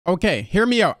Okay, hear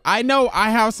me out. I know I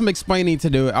have some explaining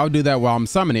to do. I'll do that while I'm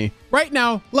summoning. Right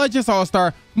now, Legends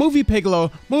All-Star, movie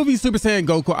Piccolo, movie Super Saiyan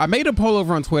Goku. I made a poll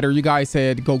over on Twitter. You guys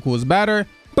said Goku was better,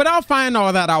 but I'll find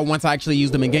all that out once I actually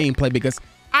use them in gameplay because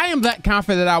I am that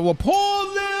confident I will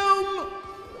pull them.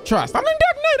 Trust, I'm in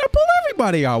Dark Knight. I pull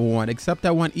everybody I want except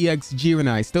that one EXG and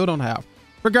I still don't have.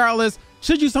 Regardless,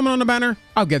 should you summon on the banner?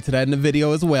 I'll get to that in the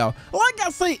video as well. Like I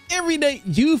say every day,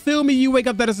 you feel me? You wake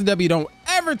up that SSJ. Don't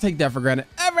ever take that for granted.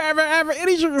 Ever, ever, ever. It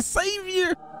is your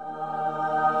savior.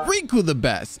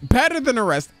 RikuTheBest. Better than the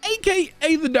rest.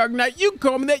 AKA the Dark Knight. You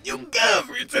call me that. You good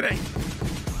for you today.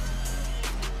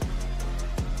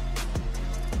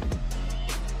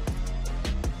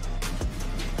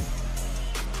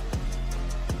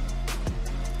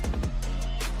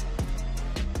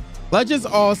 Legends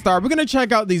All-Star. We're going to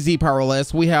check out the Z power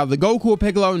list. We have the Goku,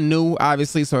 Piccolo, new,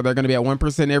 obviously, so they're going to be at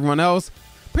 1%. Everyone else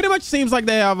pretty much seems like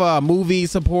they have a movie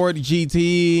support,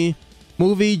 GT,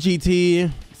 movie, GT,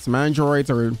 some androids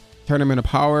or tournament of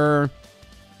power.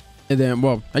 And then,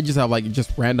 well, I just have like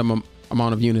just random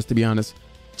amount of units, to be honest.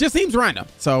 Just seems random.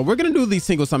 So we're going to do the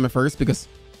single summon first because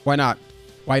why not?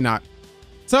 Why not?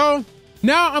 So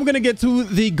now I'm going to get to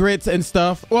the grits and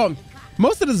stuff. Well,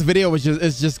 most of this video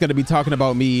is just going to be talking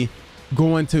about me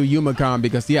going to YumaCon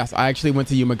because yes, I actually went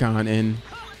to YumaCon and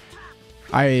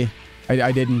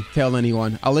I didn't tell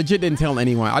anyone. I legit didn't tell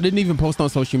anyone. I didn't even post on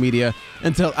social media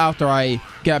until after I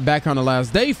got back on the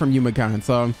last day from YumaCon.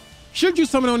 So should you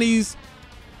summon on these?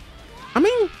 I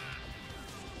mean,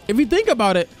 if you think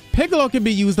about it, Piccolo can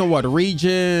be used on what?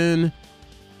 Region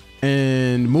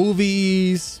and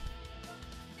movies.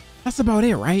 That's about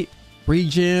it, right?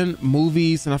 Region,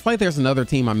 movies, and I feel like there's another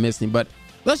team I'm missing, but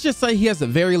let's just say he has a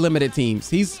very limited teams.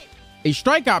 He's a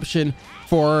strike option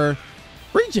for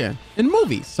region and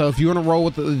movies. So if you want to roll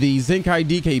with the Zenkai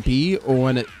DKP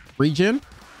on region,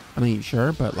 I mean,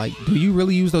 sure, but like, do you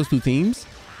really use those two teams?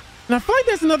 And I feel like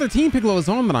there's another team Piccolo is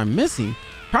on that I'm missing.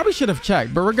 Probably should have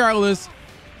checked, but regardless,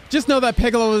 just know that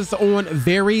Piccolo is on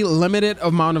very limited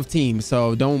amount of teams,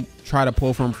 so don't try to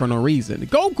pull from him for no reason.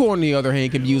 Goku, on the other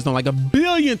hand, can be used on like a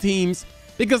billion teams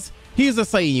because he's a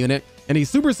Saiyan unit and he's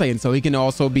Super Saiyan, so he can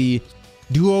also be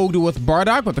duoed with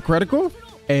Bardock with the critical,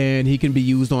 and he can be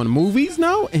used on movies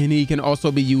now, and he can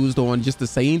also be used on just the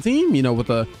Saiyan team, you know, with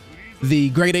the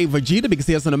Grade 8 Vegeta because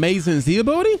he has an amazing Z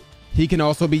ability. He can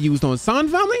also be used on San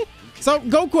family. So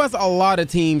Goku has a lot of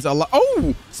teams.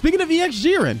 Oh, speaking of EX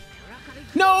Jiren.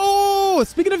 No,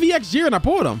 speaking of EX Jiren, I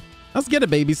pulled him. Let's get it,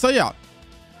 baby. So yeah,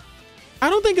 I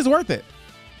don't think it's worth it.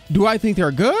 Do I think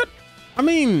they're good? I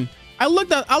mean, I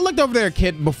looked over their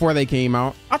kit before they came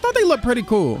out. I thought they looked pretty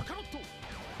cool,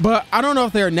 but I don't know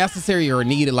if they're necessary or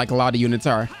needed like a lot of units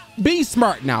are. Be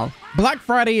smart now. Black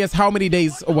Friday is how many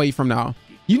days away from now?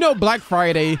 You know, Black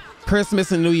Friday,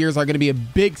 Christmas, and New Year's are going to be a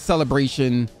big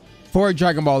celebration for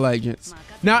Dragon Ball Legends.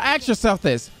 Now ask yourself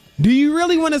this. Do you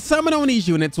really want to summon on these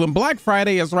units when Black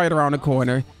Friday is right around the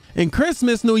corner and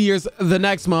Christmas, New Year's the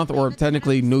next month, or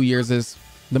technically New Year's is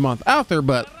the month after,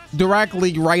 but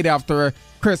directly right after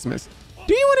Christmas?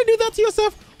 Do you want to do that to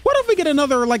yourself? What if we get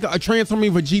another, like a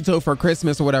transforming Vegito for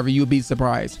Christmas or whatever? You'd be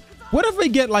surprised. What if we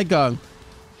get like a,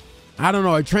 I don't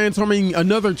know,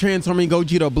 another transforming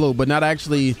Gogeta Blue, but not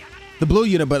actually the blue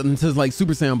unit, but into like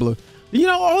Super Saiyan Blue? You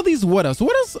know, all these what ifs.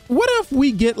 What if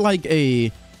we get like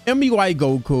a MUI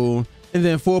Goku and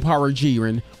then full power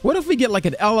Jiren? What if we get like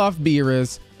an LF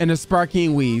Beerus and a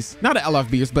Sparking Whis? Not an LF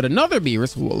Beerus, but another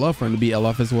Beerus. We'll love for him to be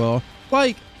LF as well.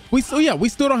 Like we still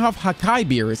don't have Hakai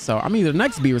Beerus, so I mean the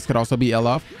next Beerus could also be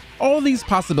LF. All these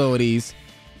possibilities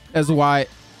as to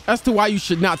why you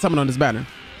should not summon on this banner.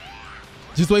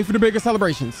 Just wait for the bigger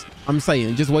celebrations. I'm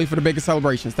saying, just wait for the bigger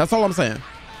celebrations. That's all I'm saying.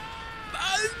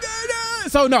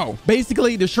 So no,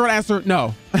 basically the short answer,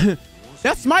 no.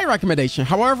 That's my recommendation.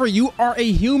 However, you are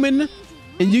a human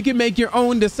and you can make your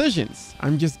own decisions.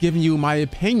 I'm just giving you my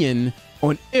opinion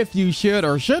on if you should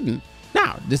or shouldn't.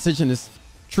 Now, decision is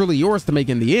truly yours to make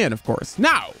in the end, of course.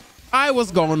 Now, I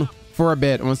was gone for a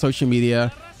bit on social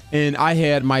media and I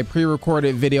had my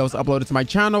pre-recorded videos uploaded to my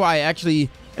channel. I actually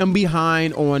am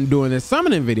behind on doing this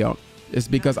summoning video. It's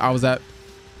because I was at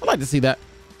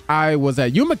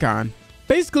YumaCon.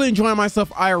 Basically enjoying myself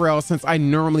IRL since I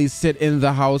normally sit in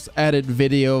the house, edit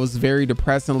videos very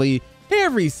depressingly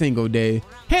every single day.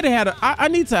 I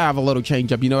need to have a little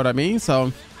change up, you know what I mean?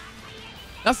 So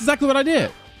that's exactly what I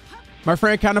did. My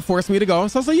friend kind of forced me to go.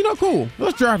 So I said, you know, cool,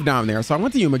 let's drive down there. So I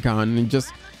went to YumaCon and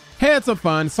just had some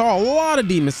fun. Saw a lot of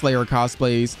Demon Slayer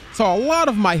cosplays. Saw a lot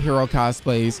of My Hero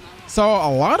cosplays. Saw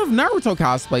a lot of Naruto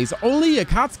cosplays. Only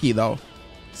Akatsuki though.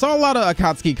 Saw a lot of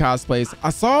Akatsuki cosplays. I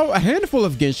saw a handful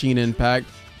of Genshin Impact.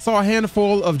 Saw a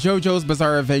handful of JoJo's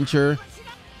Bizarre Adventure.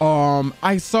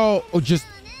 I saw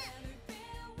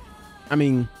I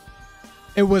mean,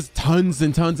 it was tons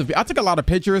and tons of, I took a lot of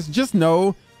pictures. Just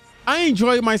know I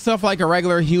enjoy myself like a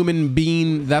regular human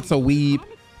being that's a weeb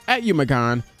at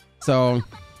YumaCon. So,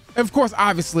 of course,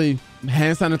 obviously,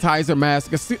 hand sanitizer,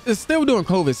 mask, it's still doing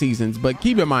COVID seasons, but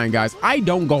keep in mind, guys, I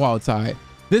don't go outside.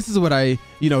 This is what I,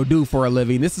 do for a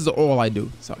living. This is all I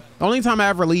do. So the only time I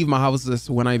ever leave my house is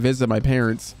when I visit my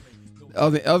parents.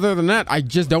 Other than that, I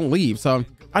just don't leave. So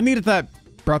I needed that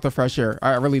breath of fresh air.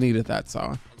 I really needed that.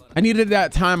 So I needed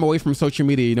that time away from social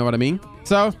media. You know what I mean?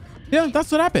 So yeah,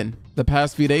 that's what happened the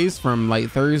past few days from like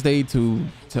Thursday to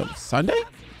Sunday,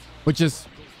 which is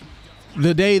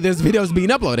the day this video is being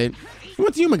uploaded.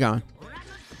 What's YumaCon?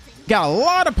 Got a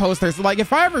lot of posters. Like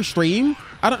if I ever stream,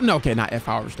 I don't know. Okay, not if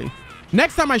I ever stream.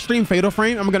 Next time I stream Fatal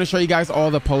Frame, I'm going to show you guys all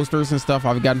the posters and stuff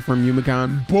I've gotten from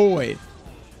YumaCon. Boy,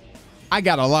 I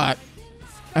got a lot.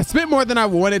 I spent more than I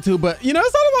wanted to, but it's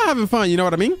all about having fun. You know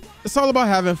what I mean? It's all about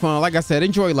having fun. Like I said,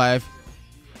 enjoy life.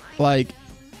 Like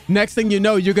next thing you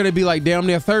know, you're going to be like damn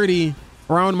near 30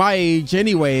 around my age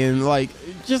anyway. And like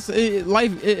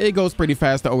life, it goes pretty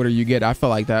fast the older you get. I feel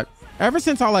like that. Ever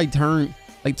since I like turned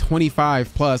like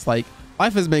 25 plus, like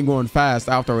life has been going fast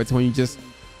afterwards when you just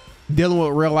dealing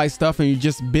with real life stuff and you're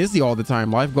just busy all the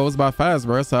time. Life goes by fast,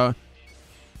 bro. So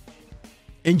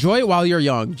enjoy it while you're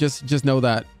young. Just know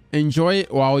that. Enjoy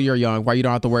it while you're young, while you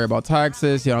don't have to worry about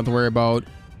taxes. You don't have to worry about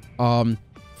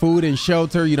food and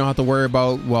shelter. You don't have to worry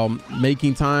about, well,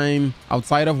 making time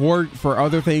outside of work for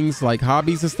other things like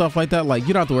hobbies and stuff like that. Like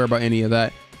you don't have to worry about any of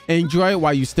that. Enjoy it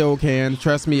while you still can.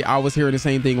 Trust me, I was hearing the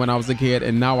same thing when I was a kid,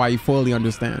 and now I fully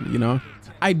understand.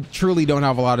 I truly don't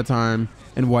have a lot of time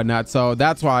and whatnot. So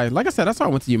that's why, like I said, that's why I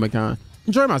went to YumaCon.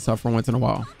 Enjoy myself for once in a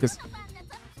while. Because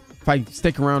if I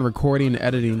stick around recording and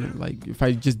editing, like if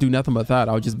I just do nothing but that,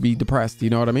 I'll just be depressed. You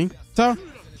know what I mean? So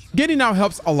getting out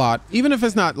helps a lot. Even if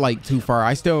it's not like too far,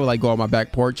 I still like go on my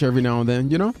back porch every now and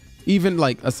then, even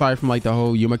like aside from like the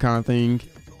whole YumaCon thing.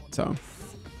 So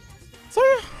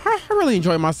yeah, I really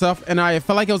enjoy myself. And I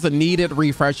feel like it was a needed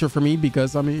refresher for me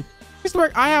because I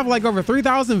have like over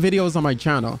 3,000 videos on my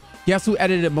channel. Guess who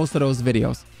edited most of those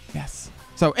videos? Yes.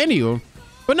 So anywho,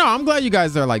 but no, I'm glad you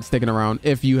guys are like sticking around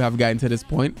if you have gotten to this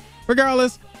point.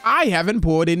 Regardless, I haven't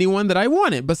pulled anyone that I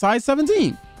wanted besides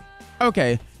 17.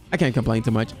 Okay, I can't complain too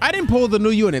much. I didn't pull the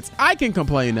new units. I can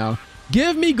complain now.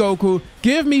 Give me Goku.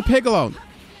 Give me Piccolo.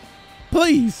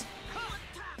 Please.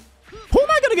 Who am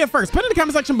I going to get first? Put in the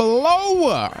comment section below.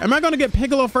 Am I going to get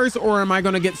Piccolo first or am I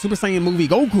going to get Super Saiyan movie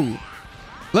Goku?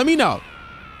 Let me know.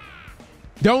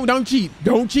 Don't cheat.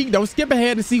 Don't cheat. Don't skip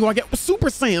ahead and see who I get. Super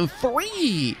Saiyan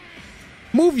 3.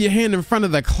 Move your hand in front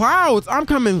of the clouds. I'm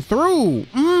coming through.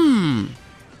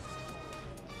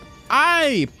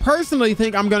 I personally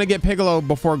think I'm going to get Piccolo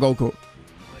before Goku.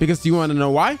 Because you want to know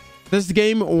why? This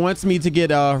game wants me to get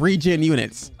regen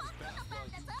units.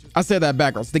 I said that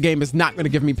backwards. The game is not going to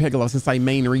give me Piccolo since I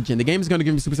main regen. The game is going to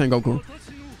give me Super Saiyan Goku.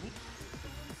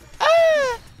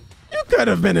 You could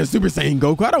have been a Super Saiyan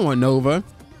Goku. I don't want Nova.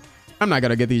 I'm not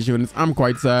gonna get these units. I'm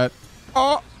quite sad.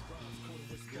 Oh.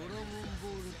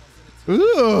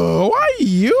 Ooh, why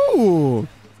you?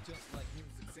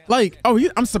 Like, oh,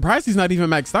 I'm surprised he's not even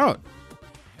maxed out.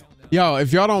 Yo,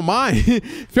 if y'all don't mind,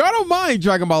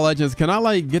 Dragon Ball Legends, can I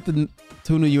like get the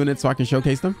 2 new units so I can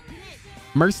showcase them?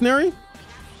 Mercenary?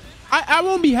 I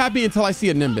won't be happy until I see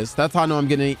a Nimbus. That's how I know I'm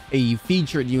getting a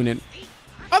featured unit.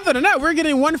 Other than that, we're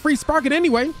getting 1 free Sprocket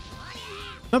anyway.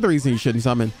 Another reason you shouldn't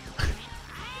summon.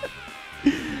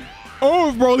 Oh,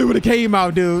 if Broly would have came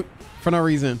out, dude, for no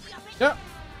reason. Yep.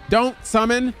 Don't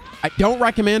summon. I don't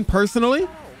recommend personally.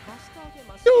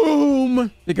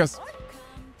 Doom. Because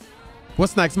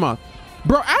what's next month?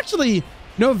 Bro, actually,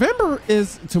 November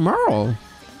is tomorrow.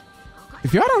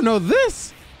 If y'all don't know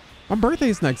this, my birthday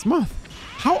is next month.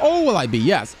 How old will I be?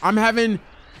 Yes, I'm having,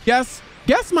 guess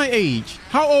my age.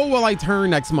 How old will I turn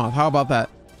next month? How about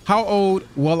that? How old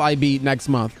will I be next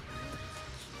month?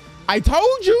 I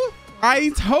told you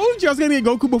I was gonna get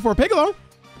Goku before Piccolo.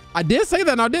 I did say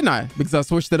that now, didn't I? Because I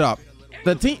switched it up.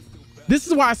 This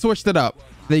is why I switched it up.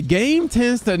 The game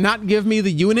tends to not give me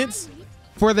the units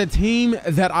for the team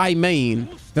that I main,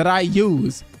 that I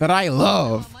use, that I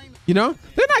love. They're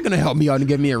not gonna help me out and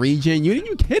give me a regen unit.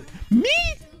 You kidding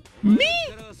me?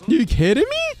 You kidding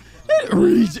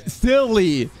me?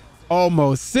 Silly,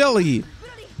 almost silly.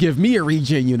 Give me a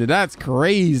regen unit. That's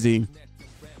crazy.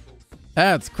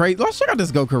 That's crazy. Let's check out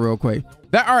this Goku real quick.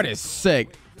 That art is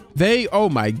sick. Oh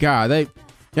my God.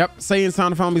 Yep. Saiyan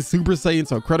Sound Family, Super Saiyan,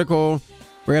 so critical.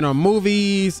 Ran on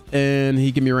movies, and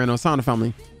he can be ran on Sound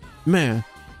Family. Man.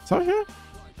 So yeah.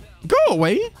 Go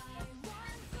away.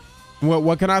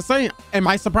 What can I say? Am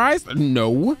I surprised?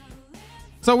 No.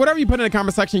 So whatever you put in the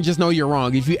comment section, just know you're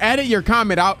wrong. If you edit your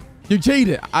comment out, you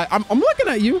cheated. I'm looking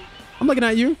at you. I'm looking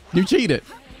at you. You cheated.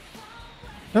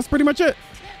 That's pretty much it.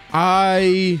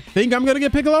 I think I'm going to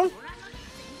get Piccolo.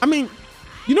 I mean,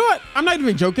 you know what? I'm not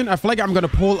even joking. I feel like I'm going to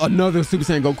pull another Super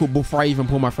Saiyan Goku before I even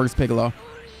pull my first Piccolo.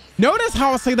 Notice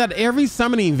how I say that every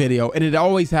summoning video, and it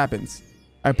always happens.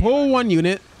 I pull one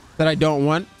unit that I don't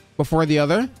want before the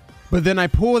other, but then I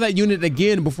pull that unit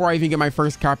again before I even get my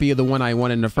first copy of the one I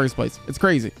want in the first place. It's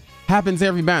crazy. Happens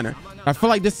every banner. I feel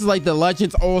like this is like the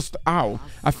Legends All-Star. Ow.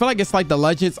 I feel like it's like the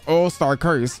Legends All-Star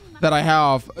curse that I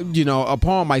have, you know,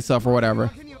 upon myself or whatever.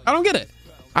 I don't get it.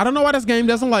 I don't know why this game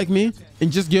doesn't like me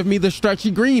and just give me the stretchy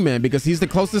green man because he's the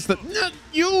closest to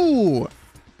you.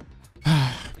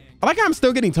 I like how I'm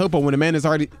still getting Topo when the man is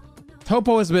already...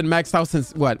 Topo has been maxed out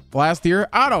since, what, last year?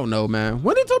 I don't know, man.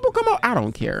 When did Topo come out? I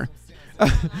don't care.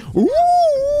 Ooh.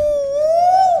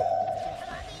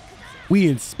 We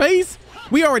in space.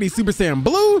 We already Super Saiyan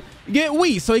Blue. Get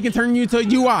we so he can turn you to a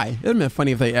UI. It'd have been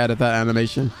funny if they added that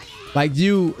animation. Like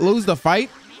you lose the fight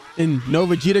and no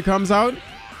Vegeta comes out.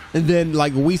 And then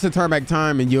like Whis turn back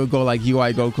time and you'll go like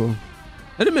UI Goku.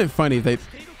 It'd have been funny if they...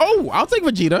 Oh, I'll take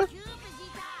Vegeta.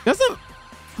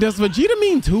 Does Vegeta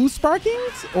mean two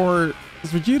sparkings? Or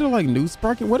is Vegeta like new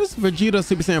sparking? What does Vegeta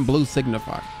Super Saiyan Blue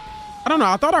signify? I don't know.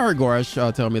 I thought I heard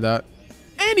Goresh tell me that.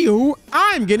 Anywho,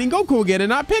 I'm getting Goku again and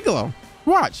not Piccolo.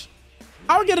 Watch.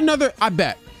 I'll get another. I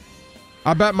bet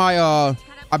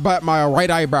my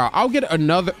right eyebrow. I'll get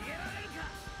another.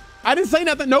 I didn't say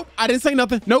nothing. Nope. I didn't say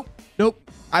nothing. Nope.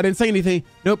 I didn't say anything.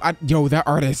 Nope. Yo, that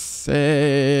art is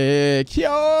sick. Yo.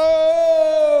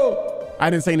 I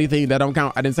didn't say anything. That don't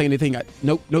count. I didn't say anything.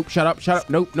 Nope. Shut up.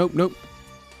 Nope.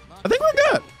 I think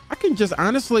we're good. I can just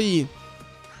honestly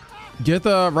get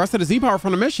the rest of the Z power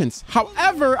from the missions.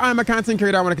 However, I'm a content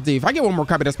creator. I want to continue. If I get one more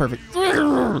copy, that's perfect.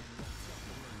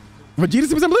 Vegeta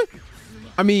Super Saiyan Blue.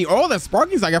 I mean, all the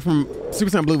sparkings I got from Super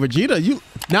Saiyan Blue Vegeta.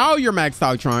 Now you're maxed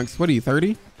out, Trunks. What are you,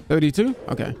 30? 32?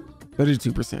 Okay.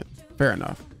 32%. Fair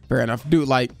enough. Dude,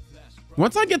 like,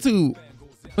 once I get to,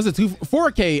 what's it,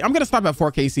 4K, I'm going to stop at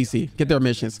 4K CC. Get their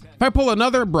missions. If I pull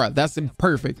another, bruh, that's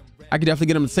perfect. I could definitely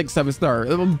get them 6-7 star.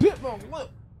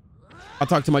 I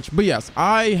talk too much, but yes,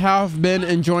 I have been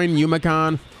enjoying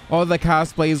YumaCon. All the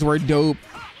cosplays were dope.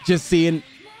 Just seeing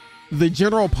the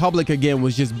general public again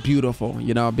was just beautiful,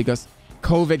 you know, because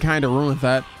COVID kind of ruined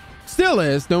that. Still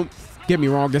is, don't get me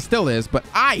wrong, it still is, but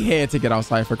I had to get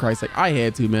outside for Christ's sake. I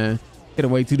had to, man.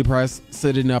 Getting way too depressed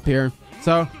sitting up here.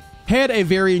 So had a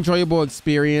very enjoyable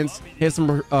experience. Had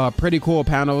some pretty cool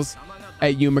panels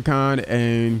at YumaCon,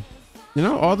 and you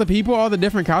know, all the people, all the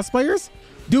different cosplayers.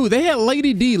 Dude, they had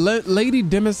Lady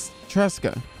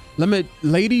Dimitrescu.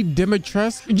 Lady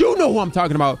Dimitrescu. You know who I'm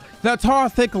talking about. That tall,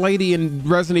 thick lady in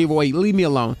Resident Evil 8. Leave me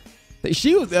alone.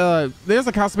 She was, there's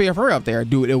a cosplay of her up there.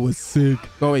 Dude, it was sick.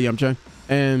 Go ahead, Yamcha.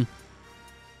 And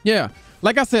yeah,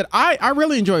 like I said, I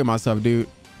really enjoyed myself, dude.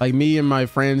 Like me and my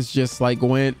friends just like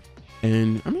went,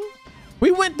 and I mean, we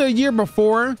went the year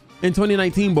before in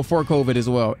 2019 before COVID as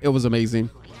well. It was amazing.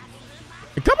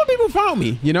 A couple people found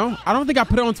me, you know. I don't think I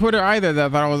put it on Twitter either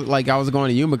that I was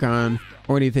going to YumaCon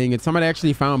or anything, and somebody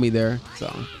actually found me there.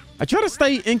 So I try to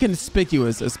stay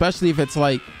inconspicuous, especially if it's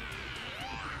like,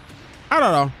 I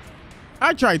don't know.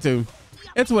 I try to.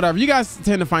 It's whatever. You guys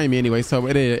tend to find me anyway, so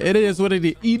it is what it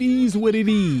is. It is what it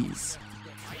is.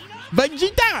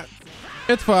 Vegeta.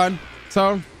 It's fun.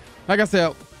 So, like I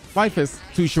said, life is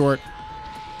too short,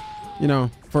 you know,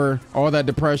 for all that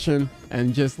depression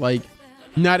and just like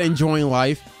not enjoying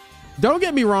life. Don't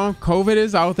get me wrong, COVID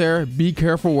is out there. Be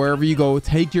careful wherever you go.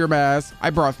 Take your mask. I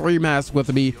brought 3 masks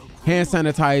with me. Hand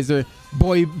sanitizer.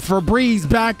 Boy, Febreze,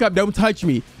 back up. Don't touch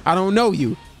me. I don't know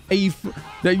you. Hey,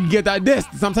 you get that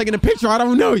distance. I'm taking a picture. I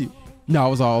don't know you. No, I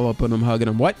was all up on him, hugging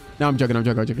him. What? No, I'm joking.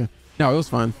 No, it was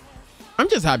fun. I'm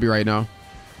just happy right now.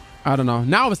 I don't know.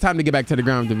 Now it's time to get back to the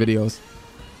ground with the videos.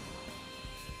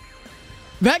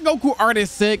 That Goku art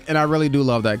is sick, and I really do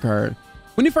love that card.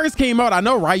 When he first came out, I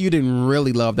know Ryu didn't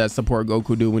really love that support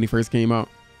Goku dude when he first came out.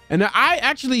 And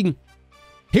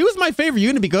he was my favorite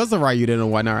unit because of Ryu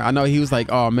and whatnot. I know he was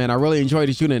like, oh man, I really enjoyed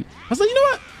this unit. I was like, you know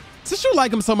what? Since you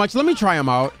like him so much, let me try him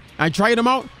out. I tried him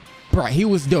out. Bro, he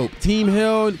was dope. Team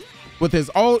healed with his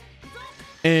ult.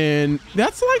 And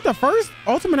that's like the first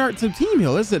ultimate art to team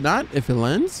heal, is it not? If it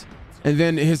lends. And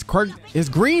then his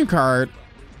green card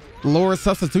lower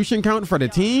substitution count for the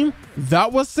team.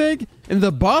 That was sick. And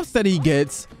the buffs that he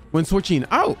gets when switching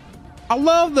out. I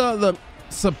love the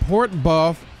support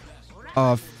buff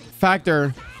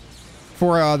factor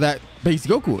for that base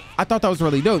Goku. I thought that was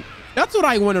really dope. That's what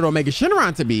I wanted Omega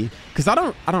Shinron to be, because I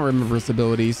don't remember his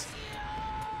abilities.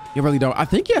 You really don't. I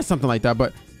think he has something like that,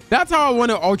 but that's how I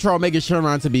wanted Ultra Omega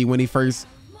Shinron to be when he first,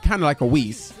 kind of like a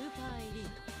Whis.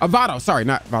 A Vados, sorry,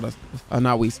 not Vados,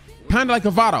 not Whis. Kind of like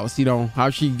a Vados, you know, how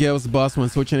she gives bust when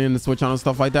switching in and switch on and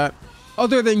stuff like that.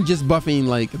 Other than just buffing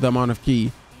like the amount of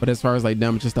ki, but as far as like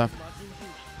damage and stuff.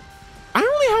 I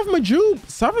only have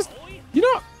Majub. You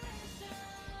know,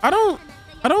 I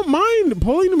don't mind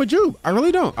pulling the Majub. I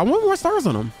really don't. I want more stars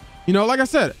on him. You know, like I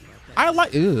said, I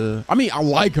like him, but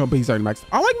he's already maxed.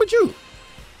 I like Majub.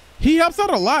 He helps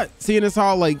out a lot, seeing as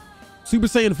how like Super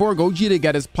Saiyan 4 Gogeta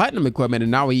got his platinum equipment,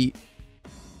 and now he's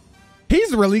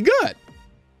really good.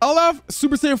 LF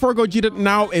Super Saiyan 4 Gogeta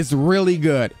now is really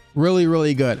good. Really,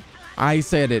 really good. I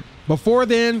said it. Before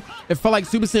then, it felt like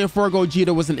Super Saiyan 4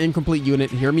 Gogeta was an incomplete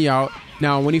unit. Hear me out.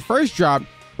 Now, when he first dropped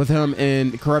with him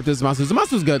in Corrupted Zamasu,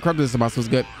 Zamasu was good. Corrupted Zamasu was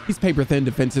good. He's paper thin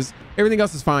defenses. Everything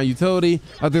else is fine. Utility,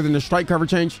 other than the strike cover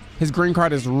change. His green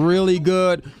card is really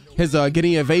good. His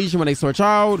getting evasion when they switch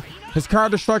out. His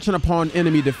card destruction upon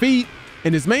enemy defeat.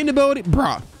 And his main ability,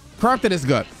 bruh, Corrupted is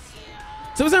good.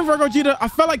 Super Saiyan 4 Gogeta, I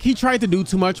felt like he tried to do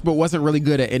too much, but wasn't really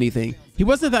good at anything. He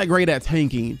wasn't that great at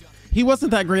tanking. He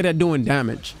wasn't that great at doing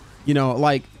damage. You know,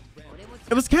 like,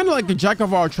 it was kind of like the jack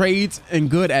of all trades and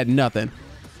good at nothing.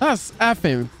 That's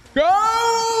effing go!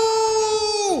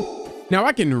 Now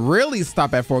I can really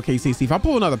stop at 4KCC. If I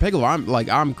pull another Piccolo,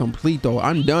 I'm complete though.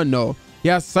 I'm done though.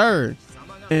 Yes, sir.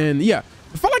 And yeah,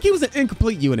 I felt like he was an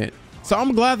incomplete unit. So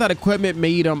I'm glad that equipment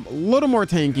made him a little more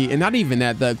tanky, and not even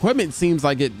that. The equipment seems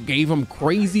like it gave him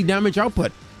crazy damage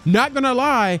output. Not gonna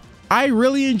lie, I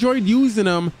really enjoyed using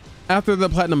him after the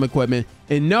platinum equipment.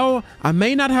 And no, I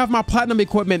may not have my platinum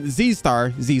equipment Z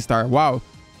star, wow,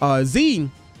 Z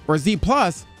or Z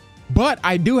plus, but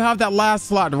I do have that last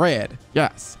slot red.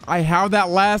 Yes, I have that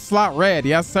last slot red.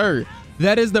 Yes, sir.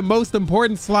 That is the most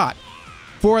important slot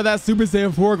for that Super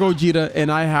Saiyan 4 Gogeta,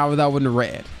 and I have that one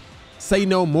red. Say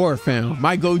no more, fam.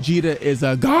 My Gogeta is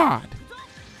a god.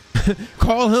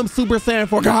 Call him Super Saiyan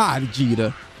 4 God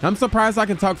Gogeta. I'm surprised I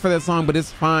can talk for that song, but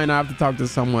it's fine. I have to talk to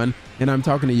someone, and I'm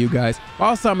talking to you guys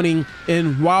while summoning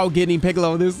and while getting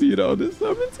Piccolo. This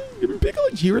 17, Piccolo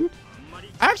Jiren.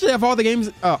 I actually have all the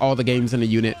games in the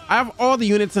unit. I have all the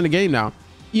units in the game now.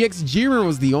 EX Jiren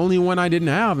was the only one I didn't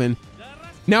have, and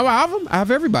now I have them. I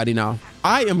have everybody now.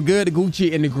 I am good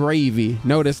Gucci in the gravy.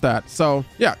 Notice that. So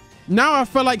yeah, now I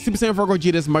feel like Super Saiyan 4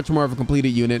 Gogeta is much more of a completed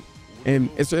unit, and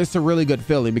it's a really good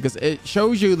feeling because it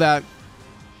shows you that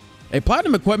a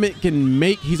platinum equipment can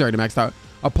make, he's already maxed out.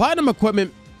 A platinum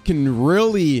equipment can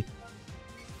really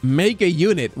make a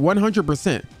unit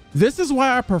 100%. This is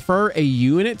why I prefer a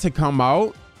unit to come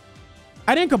out.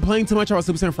 I didn't complain too much about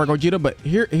Super Saiyan 4 Gogeta, but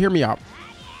hear me out.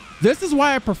 This is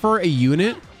why I prefer a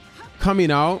unit coming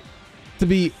out to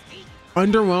be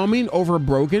underwhelming over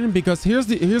broken, because here's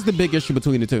the big issue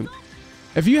between the two.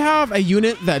 If you have a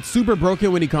unit that's super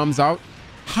broken when he comes out,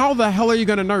 how the hell are you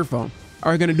gonna nerf him?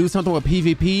 Are you gonna do something with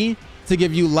PvP to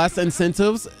give you less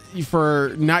incentives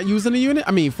for not using the unit?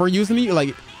 I mean, for using it,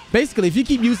 like basically if you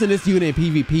keep using this unit in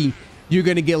PvP, you're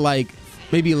gonna get like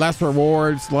maybe less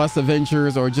rewards, less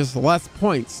adventures, or just less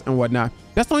points and whatnot.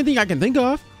 That's the only thing I can think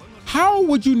of. How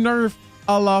would you nerf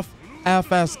Olaf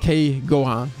FSK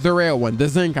Gohan, the rare one, the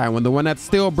Zenkai one, the one that's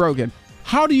still broken?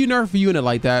 How do you nerf a unit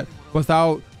like that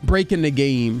without breaking the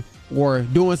game or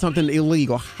doing something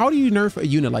illegal? How do you nerf a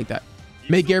unit like that?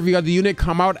 Make every other unit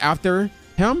come out after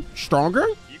him stronger?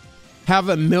 Have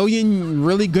a million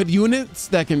really good units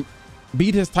that can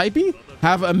beat his typing?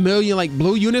 Have a million like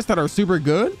blue units that are super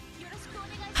good?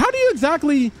 How do you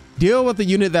exactly deal with a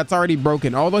unit that's already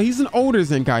broken? Although he's an older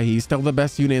Zenkai, he's still the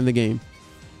best unit in the game.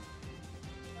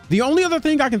 The only other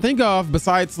thing I can think of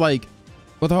besides like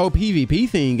with the whole PvP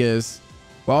thing is,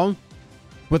 well,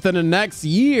 within the next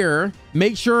year,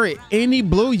 make sure any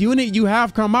blue unit you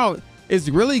have come out is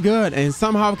really good and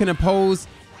somehow can oppose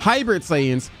hybrid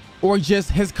Saiyans or just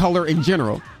his color in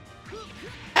general,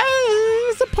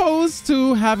 as opposed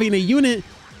to having a unit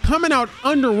coming out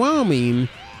underwhelming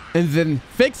and then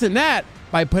fixing that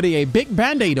by putting a big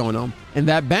band-aid on them, and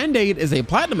that band-aid is a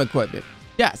platinum equipment.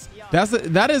 Yes,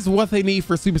 that is what they need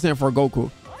for Super Saiyan 4 Goku.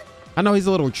 I know he's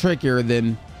a little trickier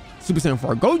than Super Saiyan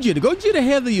 4 Gogeta. Gogeta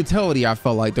had the utility. I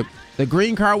felt like the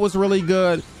green card was really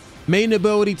good. Main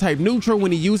ability type neutral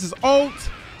when he uses ult.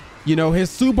 You know, his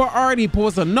super art, he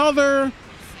pulls another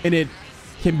and it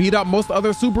can beat up most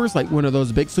other supers, like one of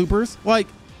those big supers. Like,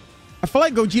 I feel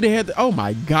like Gogeta had oh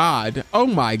my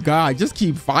god, just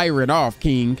keep firing off,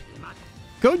 King.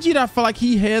 Gogeta, I feel like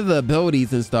he had the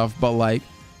abilities and stuff, but like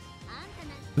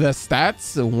the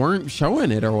stats weren't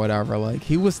showing it or whatever. Like,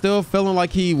 he was still feeling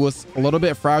like he was a little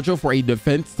bit fragile for a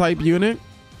defense type unit,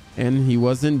 and he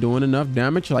wasn't doing enough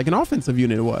damage like an offensive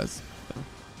unit was.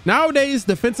 Nowadays,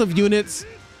 defensive units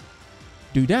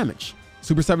do damage.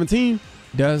 Super 17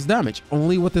 does damage,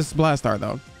 only with this Blastar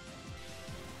though.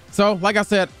 So like I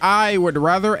said, I would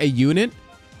rather a unit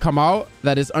come out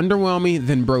that is underwhelming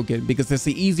than broken, because it's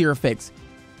the easier fix.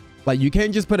 Like, you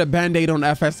can't just put a band-aid on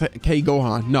FSK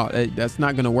Gohan. No, that's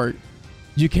not gonna work.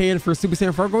 You can for Super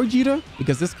Saiyan 4 Gogeta,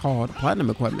 because it's called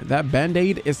platinum equipment. That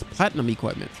band-aid is platinum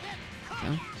equipment.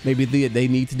 Yeah. Maybe they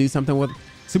need to do something with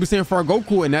Super Saiyan 4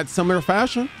 Goku in that similar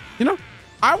fashion. You know,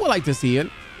 I would like to see it.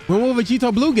 When will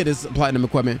Vegito Blue get his platinum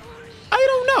equipment? I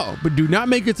don't know, but do not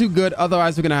make it too good.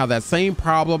 Otherwise, we're gonna have that same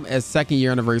problem as 2nd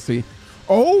year anniversary.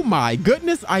 Oh my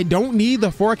goodness, I don't need the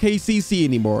 4K CC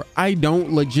anymore. I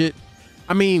don't legit.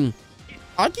 I mean,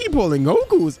 I keep pulling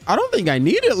Gokus. I don't think I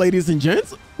need it, ladies and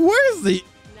gents. Where is it?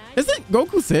 Is it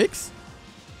Goku 6?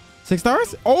 6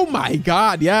 stars? Oh my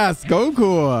God, yes,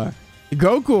 Goku.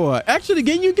 Goku. Actually,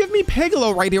 can you give me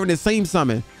PICCOLO right here in the same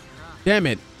summon? Damn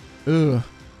it. Ugh.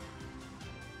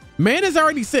 Man is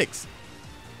already 6.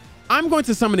 I'm going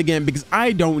to summon again because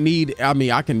I don't need, I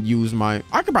mean, I can use my,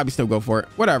 I could probably still go for it.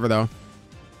 Whatever though.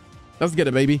 Let's get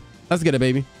it, baby. Let's get it,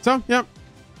 baby. So, yep.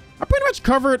 I pretty much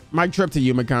covered my trip to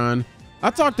Yumacon. I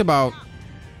talked about,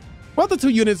 well, the 2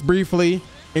 units briefly,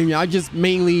 and I just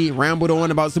mainly rambled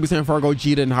on about Super Saiyan 4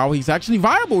 Gogeta and how he's actually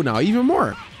viable now, even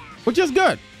more, which is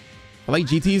good. I like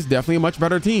GT is definitely a much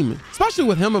better team, especially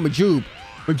with him and Majube.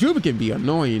 Majube can be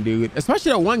annoying, dude.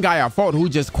 Especially that one guy I fought who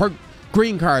just quirked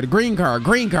green card, green card,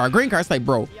 green card, green card. It's like,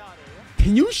 bro,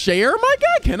 can you share, my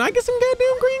guy? Can I get some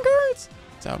goddamn green cards?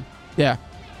 So, yeah.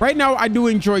 Right now, I do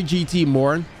enjoy GT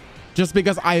more, just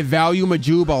because I value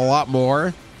Majube a lot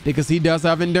more, because he does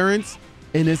have endurance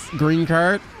in his green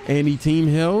card and he team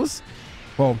heals.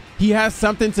 Well, he has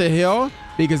something to heal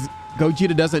because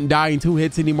Gogeta doesn't die in 2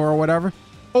 hits anymore or whatever.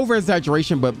 Over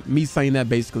exaggeration, but me saying that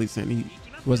basically saying he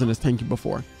wasn't as tanky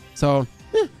before. So,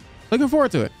 looking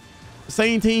forward to it.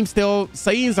 Saiyan team still,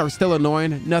 Saiyans are still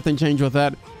annoying. Nothing changed with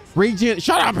that. Regen,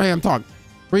 shut up, I'm talking.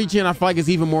 Regen, I feel like is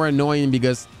even more annoying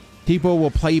because people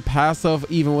will play passive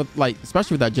even with, like,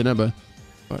 especially with that Janemba.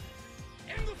 But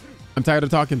I'm tired of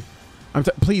talking.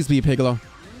 Please be Piccolo.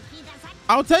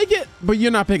 I'll take it, but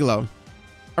you're not Piccolo.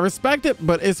 I respect it,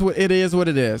 but it is what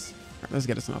it is. All right, let's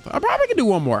get us another. I probably can do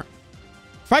one more.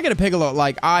 If I get a Piccolo,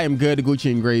 like, I am good,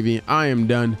 Gucci and gravy. I am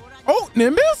done. Oh,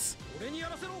 Nimbus?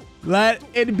 Let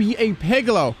it be a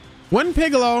Piccolo. 1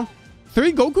 Piccolo,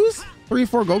 3 Gokus, 3 or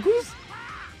 4 Gokus.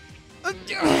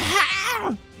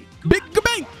 Big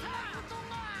bang.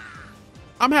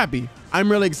 I'm happy.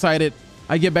 I'm really excited.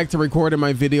 I get back to recording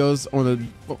my videos on a,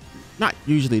 well, not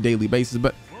usually daily basis,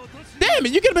 but damn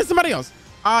it, you could have been somebody else.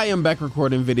 I am back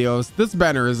recording videos. This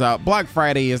banner is out. Black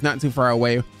Friday is not too far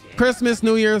away. Christmas,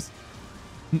 New Year's,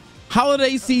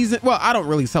 holiday season. Well, I don't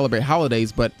really celebrate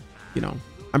holidays, but you know,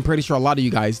 I'm pretty sure a lot of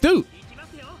you guys do.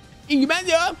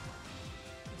 Yeah,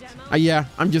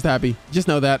 I'm just happy. Just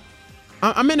know that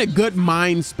I'm in a good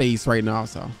mind space right now.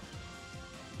 So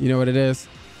you know what it is.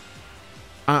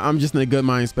 I'm just in a good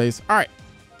mind space. All right,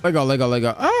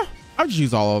 Lego. I'll just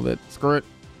use all of it. Screw it.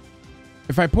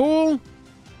 If I pull,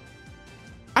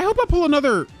 I hope I pull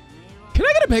another. Can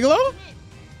I get a Piccolo?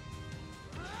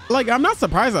 Like, I'm not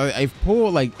surprised I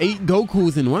pulled like 8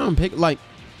 Gokus in one pick. Like,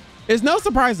 it's no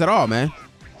surprise at all, man.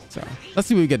 So let's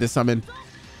see if we get this summon.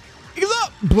 It's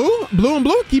up. Blue and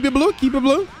blue. Keep it blue. Keep it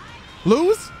blue.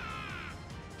 Lose.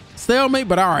 Stalemate,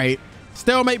 but all right.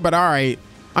 Stalemate, but all right.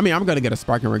 I mean, I'm gonna get a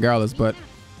sparking regardless, but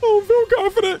oh, feel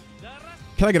confident.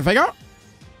 Can I get a fake out?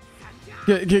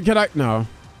 Can I? No.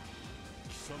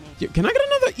 Can I get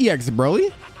another EX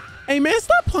Broly? Hey man,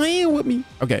 stop playing with me.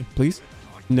 Okay, please.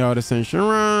 No Ascension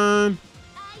Run.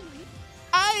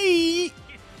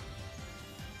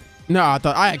 No,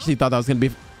 I actually thought that was gonna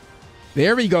be.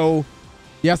 There we go.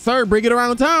 Yes, sir. Bring it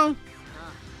around town.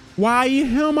 Why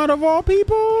him out of all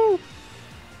people?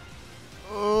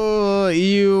 Oh,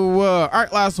 all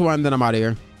right, last one, then I'm out of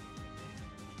here.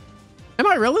 Am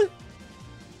I really?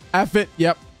 F it.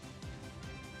 Yep.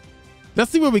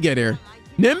 Let's see what we get here.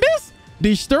 Nimbus?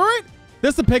 Destroy it?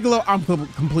 This is a Piccolo. I'm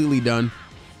completely done.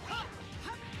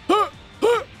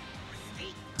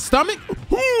 Stomach?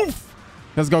 Oof.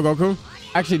 Let's go, Goku.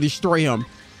 Actually, destroy him.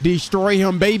 Destroy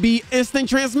him, baby. Instant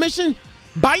transmission.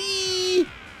 Bye.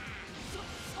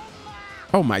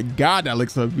 Oh my God, that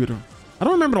looks so beautiful. I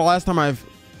don't remember the last time I've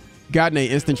gotten an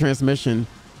instant transmission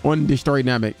on Destroy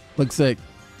Namek. Looks sick.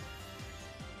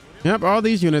 Yep, all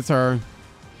these units are...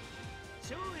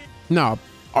 No,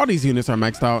 all these units are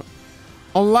maxed out.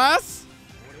 Unless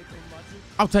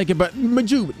I'll take it, but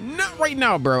Maju, not right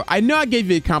now, bro. I know I gave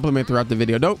you a compliment throughout the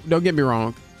video. Don't get me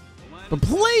wrong. But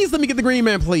please let me get the green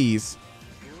man, please.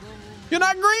 You're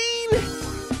not green.